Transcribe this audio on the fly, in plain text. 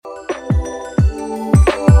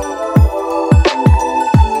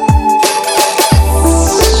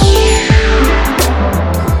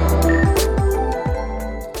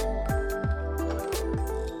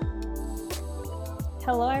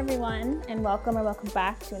welcome or welcome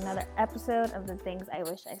back to another episode of the Things I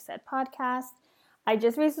Wish I Said podcast. I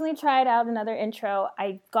just recently tried out another intro.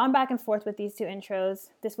 I've gone back and forth with these two intros.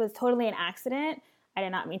 This was totally an accident. I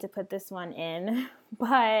did not mean to put this one in,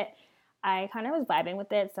 but I kind of was vibing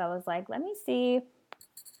with it, so I was like, let me see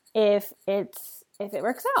if it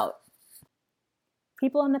works out.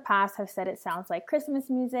 People in the past have said it sounds like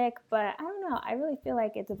Christmas music, but I don't know. I really feel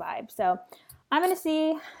like it's a vibe. So I'm going to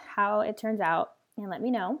see how it turns out and let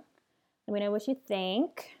me know. Let me know what you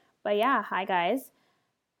think. But yeah, hi guys.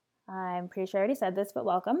 I'm pretty sure I already said this, but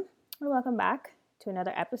welcome or welcome back to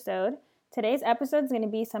another episode. Today's episode is going to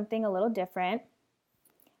be something a little different.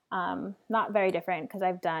 Not very different because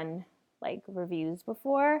I've done like reviews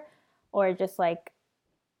before or just like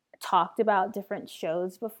talked about different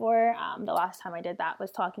shows before. The last time I did that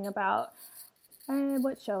was talking about,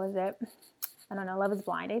 what show is it? I don't know, Love is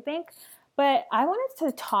Blind, I think. But I wanted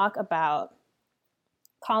to talk about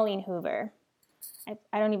Colleen Hoover.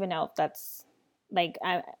 I don't even know if that's, like,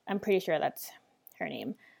 I'm pretty sure that's her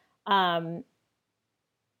name.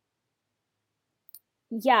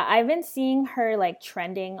 Yeah, I've been seeing her, like,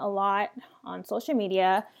 trending a lot on social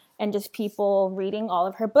media and just people reading all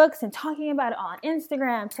of her books and talking about it on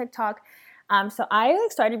Instagram, TikTok. So I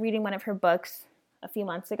started reading one of her books a few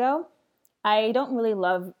months ago. I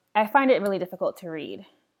find it really difficult to read,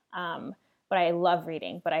 but I love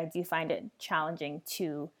reading, but I do find it challenging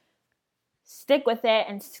to stick with it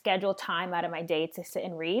and schedule time out of my day to sit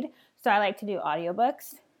and read. So I like to do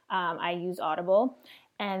audiobooks. I use Audible.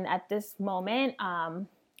 And at this moment, I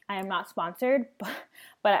am not sponsored,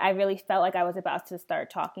 but I really felt like I was about to start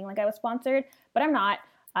talking like I was sponsored, but I'm not.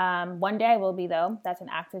 One day I will be, though. That's an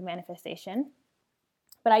active manifestation.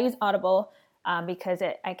 But I use Audible because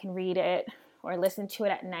I can read it or listen to it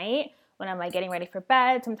at night when I'm like getting ready for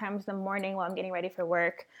bed, sometimes in the morning while I'm getting ready for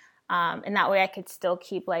work. And that way I could still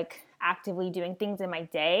keep like actively doing things in my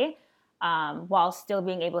day while still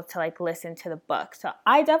being able to like listen to the book. So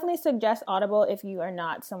I definitely suggest Audible if you are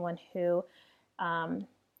not someone who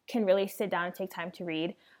can really sit down and take time to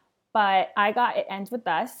read. But I got It Ends With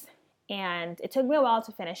Us, and it took me a while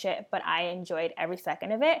to finish it, but I enjoyed every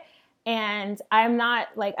second of it. And I'm not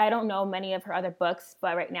like, I don't know many of her other books,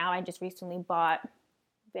 but right now I just recently bought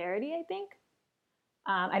Verity, I think.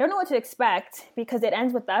 I don't know what to expect because It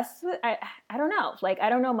Ends With Us. I don't know. Like, I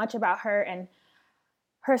don't know much about her and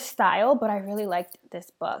her style, but I really liked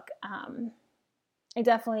this book. I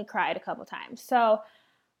definitely cried a couple times. So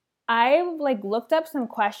I like looked up some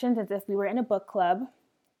questions as if we were in a book club.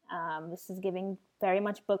 This is giving very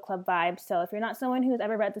much book club vibes. So if you're not someone who's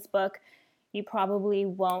ever read this book, you probably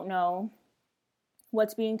won't know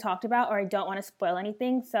what's being talked about, or I don't want to spoil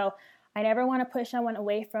anything. So I never want to push someone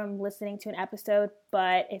away from listening to an episode,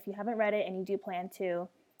 but if you haven't read it and you do plan to,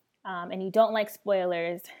 and you don't like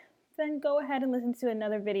spoilers, then go ahead and listen to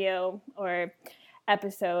another video or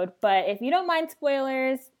episode. But if you don't mind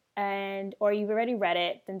spoilers or you've already read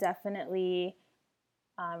it, then definitely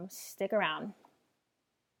stick around.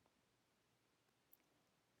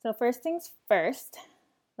 So first things first,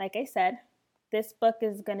 like I said, this book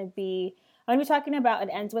is I'm going to be talking about It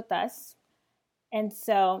Ends With Us. And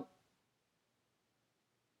so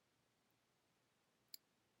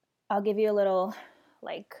I'll give you a little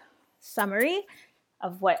like summary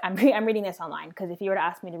of what I'm reading this online, because if you were to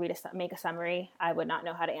ask me to make a summary, I would not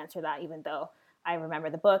know how to answer that, even though I remember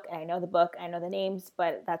the book, I know the names,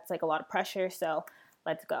 but that's like a lot of pressure. So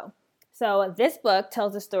let's go. So this book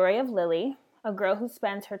tells the story of Lily, a girl who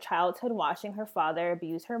spends her childhood watching her father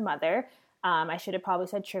abuse her mother. I should have probably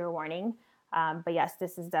said trigger warning. But yes,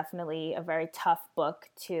 this is definitely a very tough book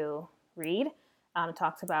to read. It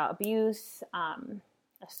talks about abuse,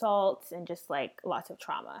 assaults, and just like lots of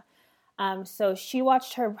trauma. So she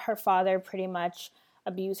watched her father pretty much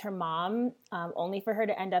abuse her mom, only for her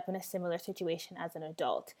to end up in a similar situation as an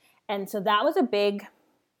adult. And so that was a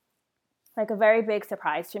very big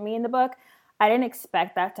surprise to me in the book. I didn't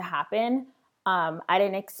expect that to happen. I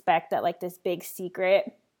didn't expect that like this big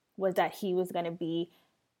secret was that he was going to be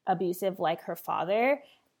abusive like her father,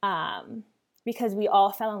 because we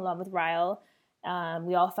all fell in love with Ryle.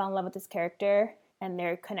 We all fell in love with this character and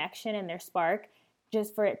their connection and their spark,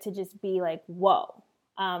 just for it to just be like, whoa,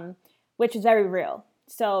 which is very real.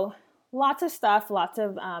 So lots of stuff, lots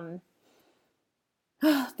of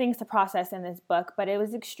things to process in this book, but it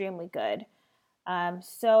was extremely good.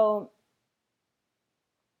 So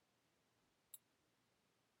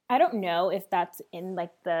I don't know if that's in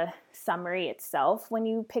like the summary itself when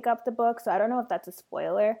you pick up the book. So I don't know if that's a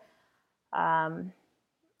spoiler.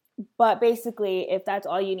 But basically, if that's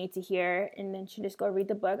all you need to hear and then you just go read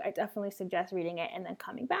the book, I definitely suggest reading it and then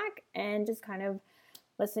coming back and just kind of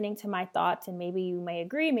listening to my thoughts, and maybe you may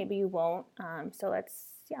agree, maybe you won't. So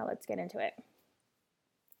let's get into it.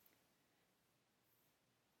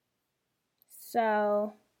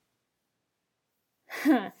 So,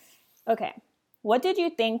 okay. What did you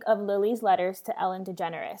think of Lily's letters to Ellen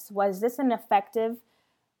DeGeneres? Was this an effective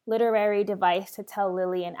literary device to tell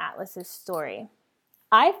Lily and Atlas's story?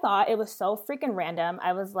 I thought it was so freaking random.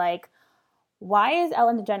 I was like, why is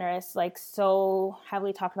Ellen DeGeneres like so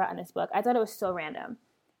heavily talked about in this book? I thought it was so random.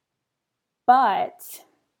 But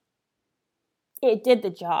it did the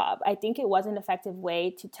job. I think it was an effective way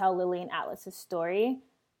to tell Lily and Atlas's story.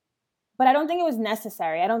 But I don't think it was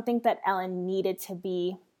necessary. I don't think that Ellen needed to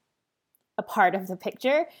be a part of the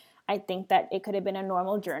picture. I think that it could have been a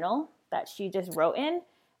normal journal that she just wrote in,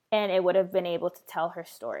 and it would have been able to tell her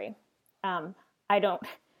story. I don't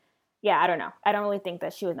know. I don't really think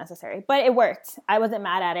that she was necessary, but it worked. I wasn't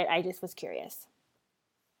mad at it. I just was curious.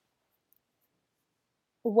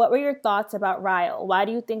 What were your thoughts about Ryle? Why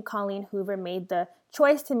do you think Colleen Hoover made the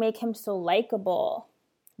choice to make him so likable?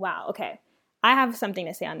 Wow, okay. I have something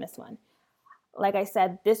to say on this one. Like I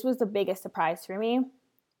said, this was the biggest surprise for me.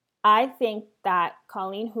 I think that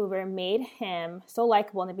Colleen Hoover made him so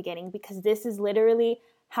likable in the beginning because this is literally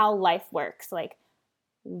how life works. Like,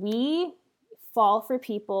 we fall for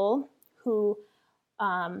people who,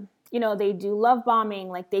 they do love bombing.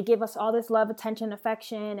 Like, they give us all this love, attention,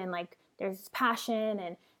 affection, and like there's passion,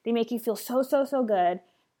 and they make you feel so, so, so good.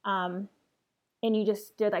 And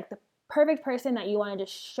they're like the perfect person that you want to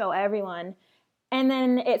just show everyone. And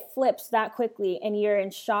then it flips that quickly and you're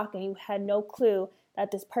in shock and you had no clue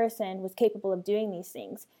that this person was capable of doing these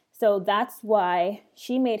things. So that's why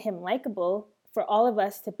she made him likable, for all of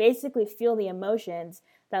us to basically feel the emotions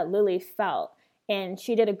that Lily felt. And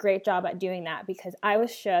she did a great job at doing that because I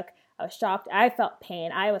was shook, I was shocked, I felt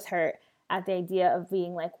pain, I was hurt at the idea of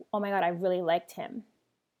being like, oh my God, I really liked him.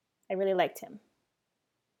 I really liked him.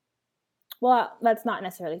 Well, that's not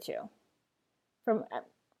necessarily true.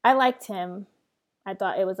 I liked him. I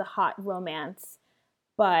thought it was a hot romance,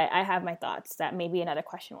 but I have my thoughts that maybe another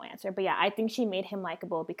question will answer. But yeah, I think she made him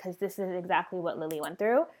likable because this is exactly what Lily went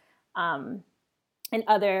through, and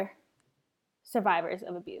other survivors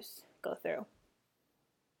of abuse go through.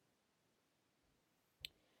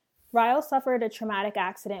 Ryle suffered a traumatic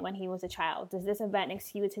accident when he was a child. Does this event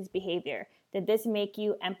excuse his behavior? Did this make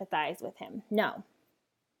you empathize with him? No.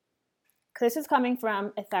 This is coming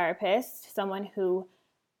from a therapist, someone who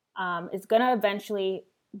is going to eventually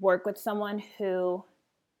work with someone who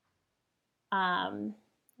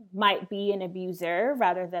might be an abuser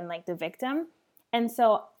rather than like the victim. And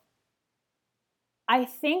so I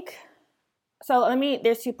think,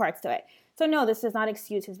 there's two parts to it. So no, this does not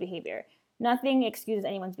excuse his behavior. Nothing excuses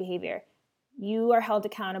anyone's behavior. You are held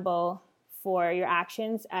accountable for your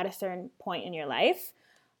actions at a certain point in your life.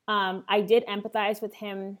 I did empathize with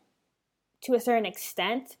him to a certain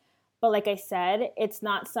extent, but like I said, it's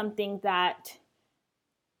not something that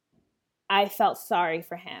I felt sorry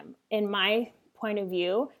for him. In my point of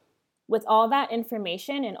view, with all that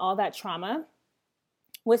information and all that trauma,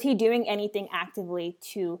 was he doing anything actively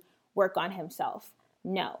to work on himself?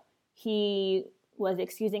 No. He was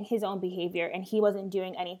excusing his own behavior, and he wasn't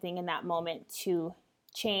doing anything in that moment to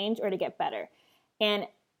change or to get better. And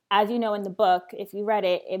as you know in the book, if you read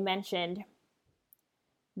it, it mentioned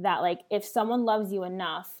that like if someone loves you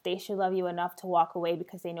enough, they should love you enough to walk away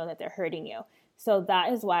because they know that they're hurting you. So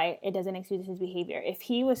that is why it doesn't excuse his behavior. If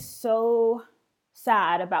he was so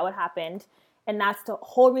sad about what happened, and that's the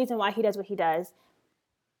whole reason why he does what he does,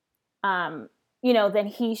 then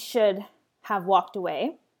he should have walked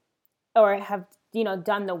away or have,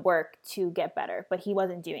 done the work to get better. But he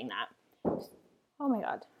wasn't doing that. Oh my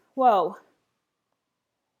God. Whoa.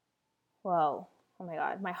 Oh my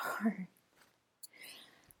God, my heart.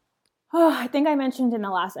 Oh, I think I mentioned in the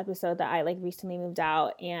last episode that I recently moved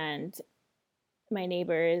out, and my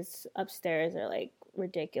neighbors upstairs are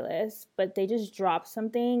ridiculous, but they just dropped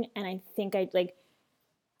something, and I think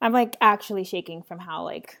I'm actually shaking from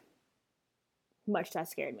how much that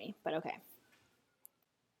scared me, but okay.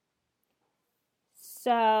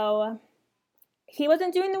 So he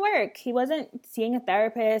wasn't doing the work. He wasn't seeing a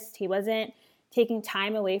therapist. He wasn't taking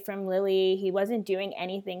time away from Lily. He wasn't doing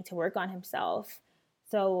anything to work on himself.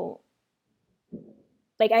 So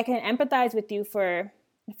I can empathize with you for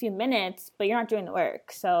a few minutes, but you're not doing the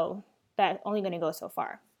work. So that's only going to go so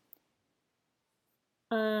far.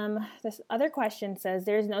 This other question says,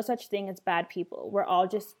 there's no such thing as bad people. We're all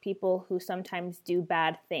just people who sometimes do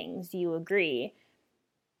bad things. Do you agree?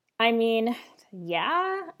 I mean,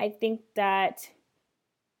 yeah, I think that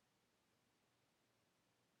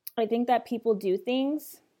people do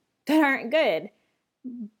things that aren't good.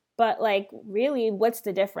 But like, really, what's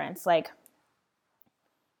the difference? Like,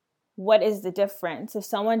 what is the difference? If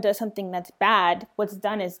someone does something that's bad, what's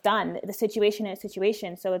done is done. The situation is a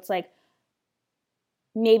situation. So it's like,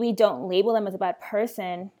 maybe don't label them as a bad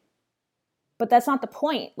person, but that's not the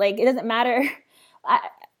point. Like, it doesn't matter.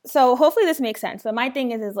 So hopefully this makes sense. But my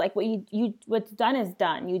thing is like, what's done is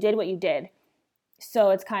done. You did what you did. So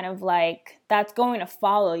it's kind of like, that's going to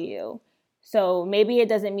follow you. So maybe it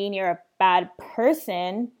doesn't mean you're a bad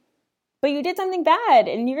person, but you did something bad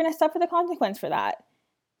and you're going to suffer the consequence for that.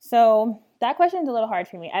 So that question is a little hard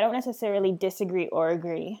for me. I don't necessarily disagree or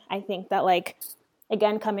agree. I think that, like,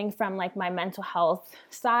 again, coming from like my mental health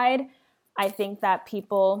side, I think that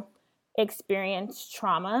people experience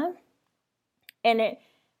trauma and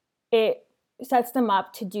it sets them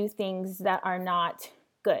up to do things that are not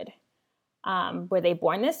good. Were they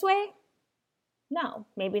born this way? No,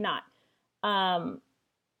 maybe not.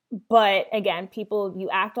 But again, people, you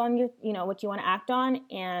act on what you want to act on,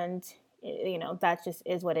 and that just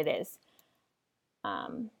is what it is.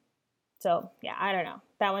 So yeah, I don't know.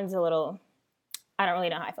 That one's a little, I don't really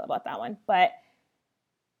know how I feel about that one. But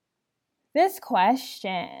this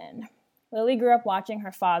question, Lily grew up watching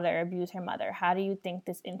her father abuse her mother. How do you think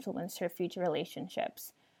this influenced her future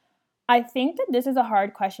relationships? I think that this is a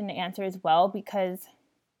hard question to answer as well, because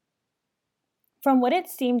from what it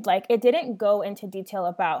seemed like, it didn't go into detail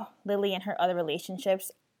about Lily and her other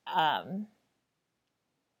relationships.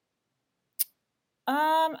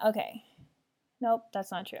 Okay. Nope,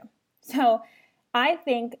 that's not true. So I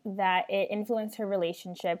think that it influenced her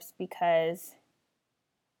relationships because,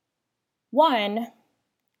 one,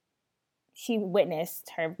 she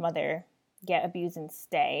witnessed her mother get abused and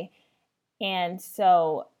stay. And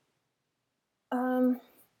so, let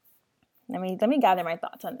me gather my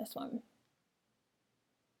thoughts on this one.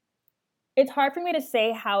 It's hard for me to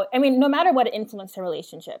say how, no matter what influenced her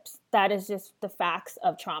relationships, that is just the facts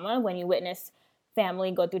of trauma. When you witness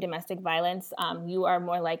family go through domestic violence, you are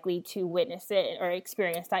more likely to witness it or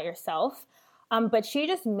experience that yourself. But she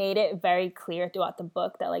just made it very clear throughout the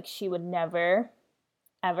book that, like, she would never,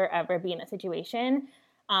 ever, ever be in a situation.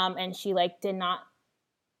 And she, like, did not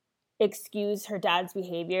excuse her dad's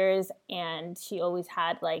behaviors. And she always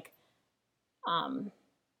had, like,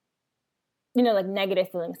 like negative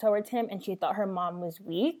feelings towards him, and she thought her mom was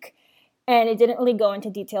weak. And it didn't really go into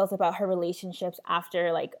details about her relationships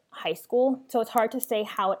after like high school. So it's hard to say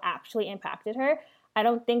how it actually impacted her. I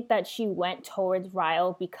don't think that she went towards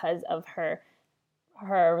Ryle because of her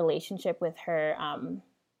relationship with her,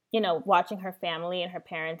 watching her family and her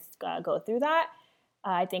parents go through that.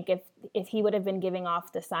 I think if he would have been giving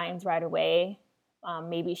off the signs right away,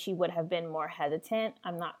 maybe she would have been more hesitant.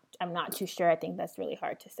 I'm not too sure. I think that's really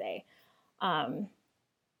hard to say.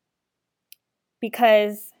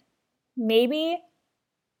 Because maybe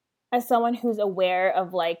as someone who's aware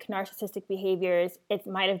of like narcissistic behaviors, it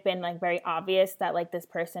might have been like very obvious that like this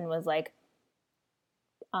person was like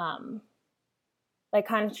kind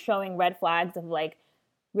of showing red flags of like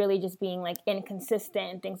really just being like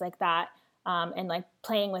inconsistent and things like that, and like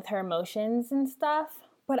playing with her emotions and stuff.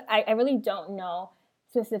 But I really don't know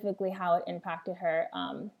specifically how it impacted her,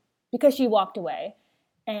 because she walked away.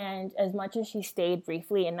 And as much as she stayed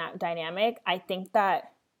briefly in that dynamic, I think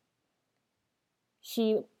that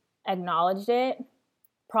she acknowledged it,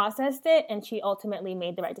 processed it, and she ultimately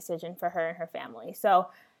made the right decision for her and her family. So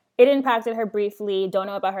it impacted her briefly. Don't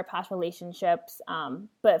know about her past relationships,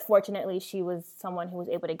 but fortunately she was someone who was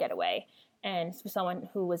able to get away, and someone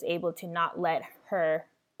who was able to not let her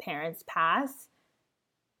parents' past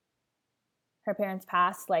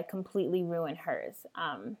like completely ruin hers.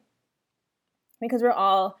 Because we're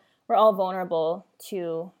all vulnerable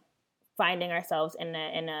to finding ourselves in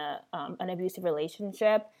an abusive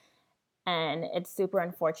relationship, and it's super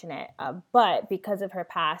unfortunate. But because of her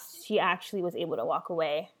past, she actually was able to walk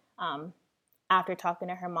away after talking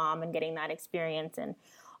to her mom and getting that experience and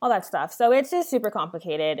all that stuff. So it's just super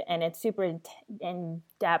complicated, and it's super in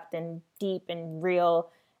depth and deep and real,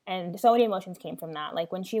 and so many emotions came from that.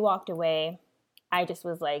 Like when she walked away, I just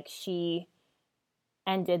was like, she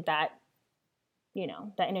ended that,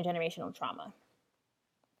 that intergenerational trauma.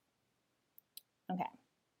 Okay.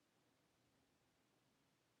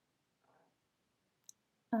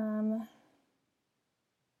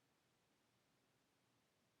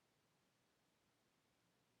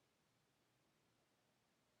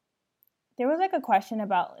 There was like a question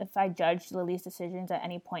about if I judged Lily's decisions at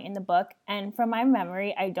any point in the book. And from my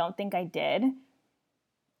memory, I don't think I did,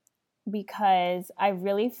 because I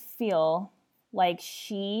really feel like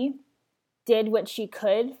she did what she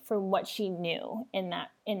could for what she knew in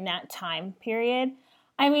that time period.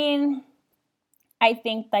 I mean, I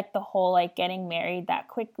think like the whole like getting married that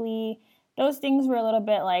quickly, those things were a little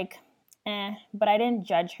bit like but I didn't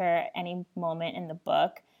judge her at any moment in the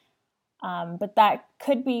book. But that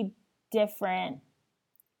could be different.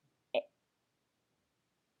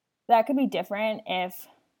 That could be different if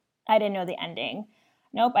I didn't know the ending.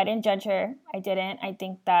 Nope, I didn't judge her. I didn't. I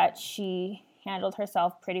think that she handled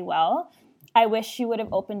herself pretty well. I wish she would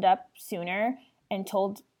have opened up sooner and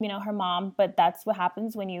told, her mom, but that's what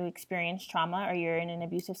happens when you experience trauma or you're in an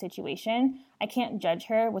abusive situation. I can't judge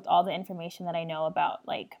her with all the information that I know about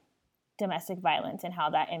like domestic violence and how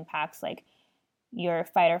that impacts like your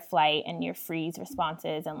fight or flight and your freeze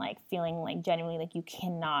responses and like feeling like genuinely like you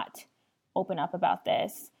cannot open up about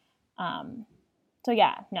this. So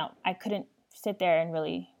yeah, no, I couldn't sit there and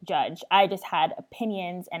really judge. I just had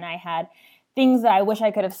opinions and I had things that I wish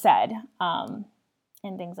I could have said, and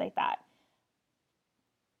things like that.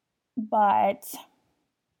 But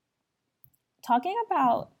talking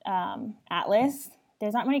about Atlas,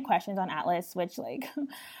 there's not many questions on Atlas, which like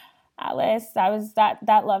Atlas,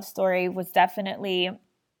 that love story was definitely,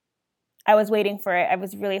 I was waiting for it. I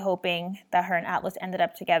was really hoping that her and Atlas ended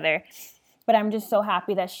up together. But I'm just so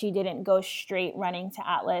happy that she didn't go straight running to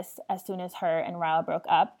Atlas as soon as her and Ryle broke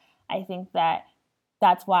up. I think that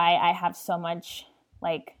that's why I have so much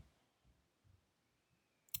like,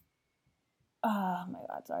 oh my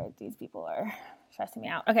God, sorry, these people are stressing me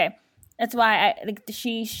out. Okay, that's why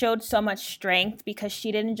she showed so much strength because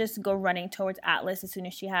she didn't just go running towards Atlas as soon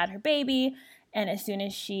as she had her baby, and as soon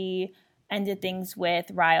as she ended things with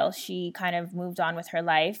Ryle, she kind of moved on with her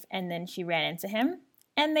life, and then she ran into him,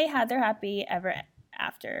 and they had their happy ever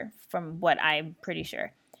after, from what I'm pretty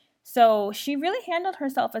sure. So she really handled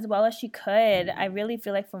herself as well as she could. I really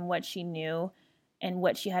feel like from what she knew and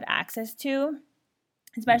what she had access to,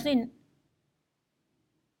 especially.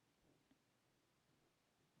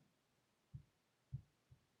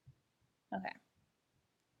 Okay.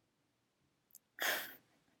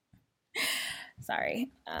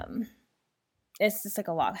 Sorry. It's just like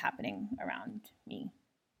a lot happening around me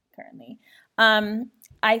currently.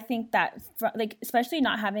 I think that like especially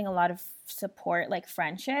not having a lot of support, like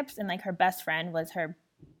friendships, and like her best friend was her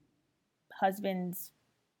husband's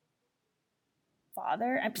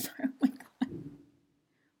father. I'm sorry. Oh my God.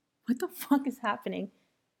 What the fuck is happening?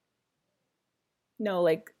 No,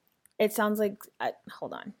 like it sounds like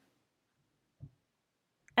hold on.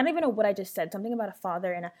 I don't even know what I just said. Something about a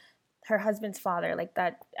father and her husband's father, like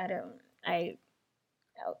that.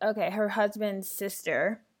 Okay, her husband's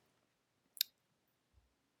sister.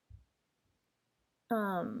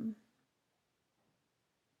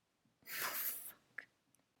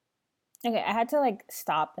 Okay, I had to like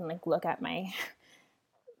stop and like look at my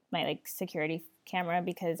my like security camera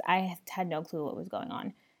because I had no clue what was going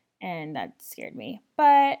on, and that scared me.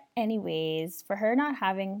 But anyways, for her not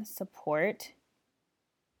having support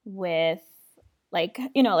with like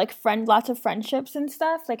like lots of friendships and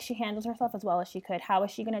stuff, like she handles herself as well as she could. How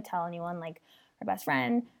was she gonna tell anyone, like her best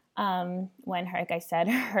friend, when her, like I said,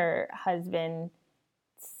 her husband's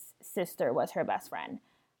sister was her best friend,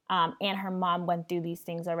 and her mom went through these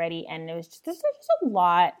things already, and it was just a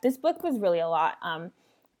lot. This book was really a lot,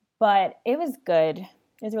 but it was good. It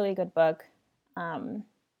was a really good book. So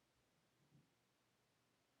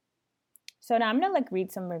now I'm gonna like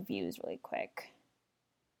read some reviews really quick.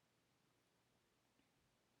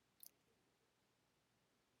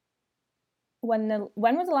 When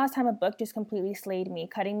was the last time a book just completely slayed me,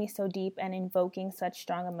 cutting me so deep and invoking such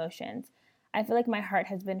strong emotions? I feel like my heart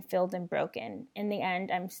has been filled and broken. In the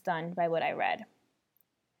end, I'm stunned by what I read.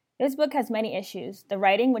 This book has many issues: the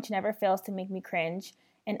writing, which never fails to make me cringe,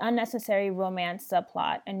 an unnecessary romance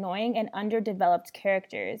subplot, annoying and underdeveloped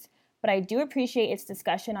characters, but I do appreciate its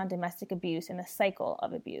discussion on domestic abuse and the cycle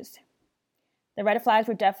of abuse. The red flags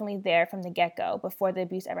were definitely there from the get-go, before the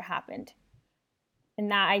abuse ever happened.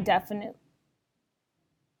 And that I definitely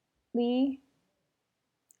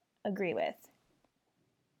agree with.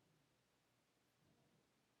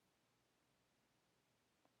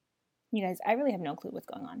 You guys, I really have no clue what's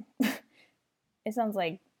going on. It sounds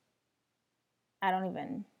like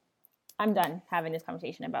I'm done having this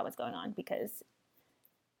conversation about what's going on because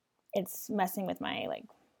it's messing with my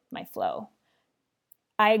flow.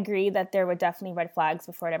 I agree that there were definitely red flags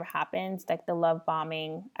before it ever happened, like the love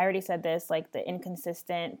bombing. I already said this, like the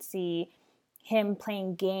inconsistency, him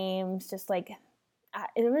playing games, just like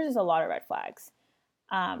there was just a lot of red flags.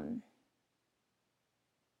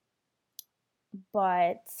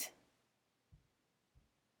 But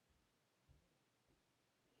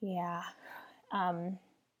yeah,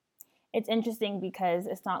 it's interesting because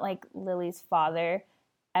it's not like Lily's father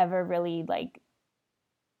ever really like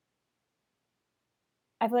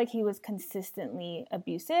I feel like he was consistently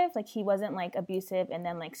abusive. Like he wasn't like abusive and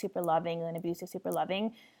then like super loving and then abusive, super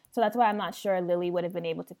loving. So that's why I'm not sure Lily would have been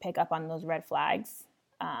able to pick up on those red flags.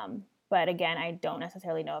 But again, I don't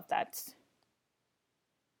necessarily know if that's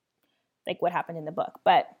like what happened in the book.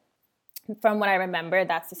 But from what I remember,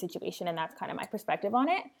 that's the situation, and that's kind of my perspective on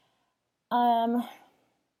it.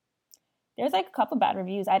 There's like a couple bad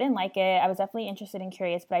reviews. I didn't like it. I was definitely interested and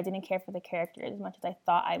curious, but I didn't care for the characters as much as I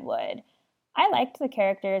thought I would. I liked the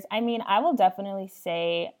characters. I mean, I will definitely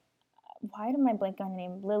say, why am I blanking on her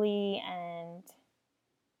name? Lily and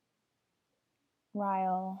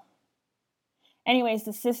Ryle. Anyways,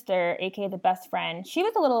 the sister, aka the best friend, she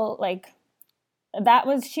was a little like,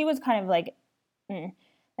 she was kind of like, like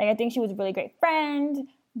I think she was a really great friend,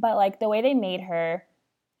 but like the way they made her,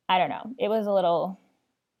 I don't know. It was a little,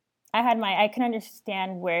 I can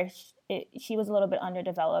understand where she was a little bit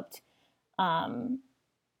underdeveloped.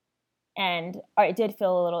 And it did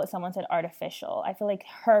feel a little, someone said artificial. I feel like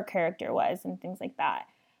her character was and things like that.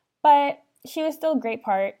 But she was still a great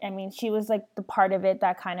part. I mean, she was like the part of it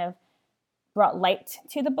that kind of brought light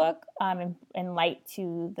to the book and light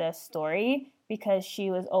to the story, because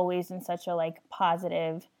she was always in such a like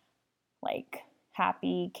positive, like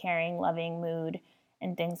happy, caring, loving mood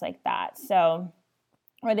and things like that. So,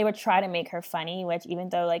 or they would try to make her funny, which even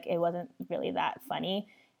though like it wasn't really that funny,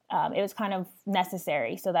 it was kind of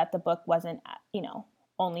necessary so that the book wasn't,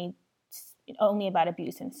 only about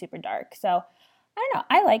abuse and super dark. So I don't know.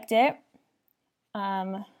 I liked it.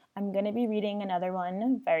 I'm going to be reading another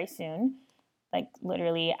one very soon, like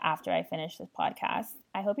literally after I finish this podcast.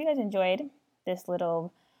 I hope you guys enjoyed this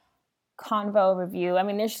little convo review. I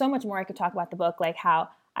mean, there's so much more I could talk about the book, like how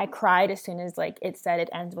I cried as soon as like it said it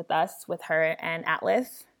ends with us, with her and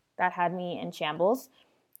Atlas. That had me in shambles.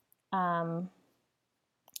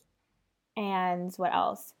 And what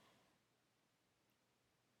else?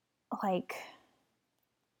 Like,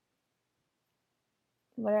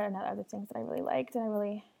 what are other things that I really liked?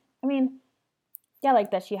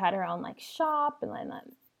 Like that she had her own like shop, and then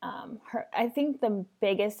I think the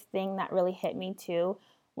biggest thing that really hit me too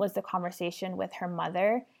was the conversation with her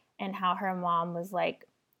mother, and how her mom was like,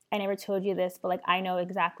 I never told you this, but like I know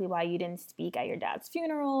exactly why you didn't speak at your dad's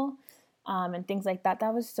funeral, and things like that.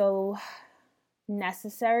 That was so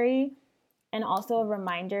necessary, and also a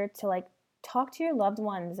reminder to like talk to your loved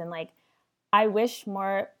ones. And like I wish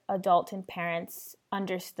more adult and parents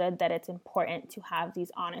understood that it's important to have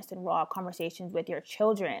these honest and raw conversations with your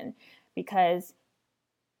children, because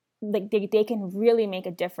like they can really make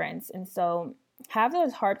a difference. And so have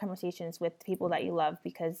those hard conversations with people that you love,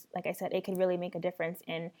 because like I said, it can really make a difference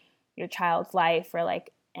in your child's life, or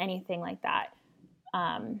like anything like that.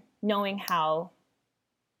 Knowing how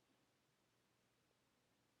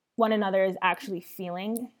one another is actually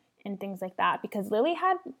feeling and things like that, because Lily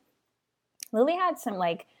had some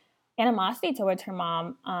like animosity towards her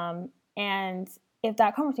mom, and if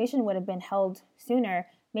that conversation would have been held sooner,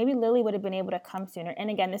 maybe Lily would have been able to come sooner. And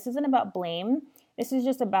again, this isn't about blame. This is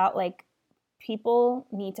just about like people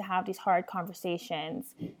need to have these hard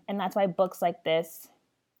conversations, and that's why books like this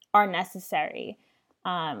are necessary.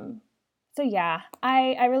 So yeah,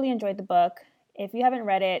 I really enjoyed the book. If you haven't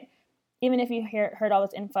read it, even if you heard all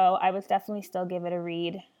this info, I would definitely still give it a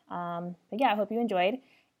read. But yeah, I hope you enjoyed,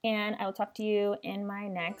 and I will talk to you in my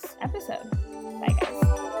next episode. Bye,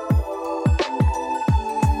 guys.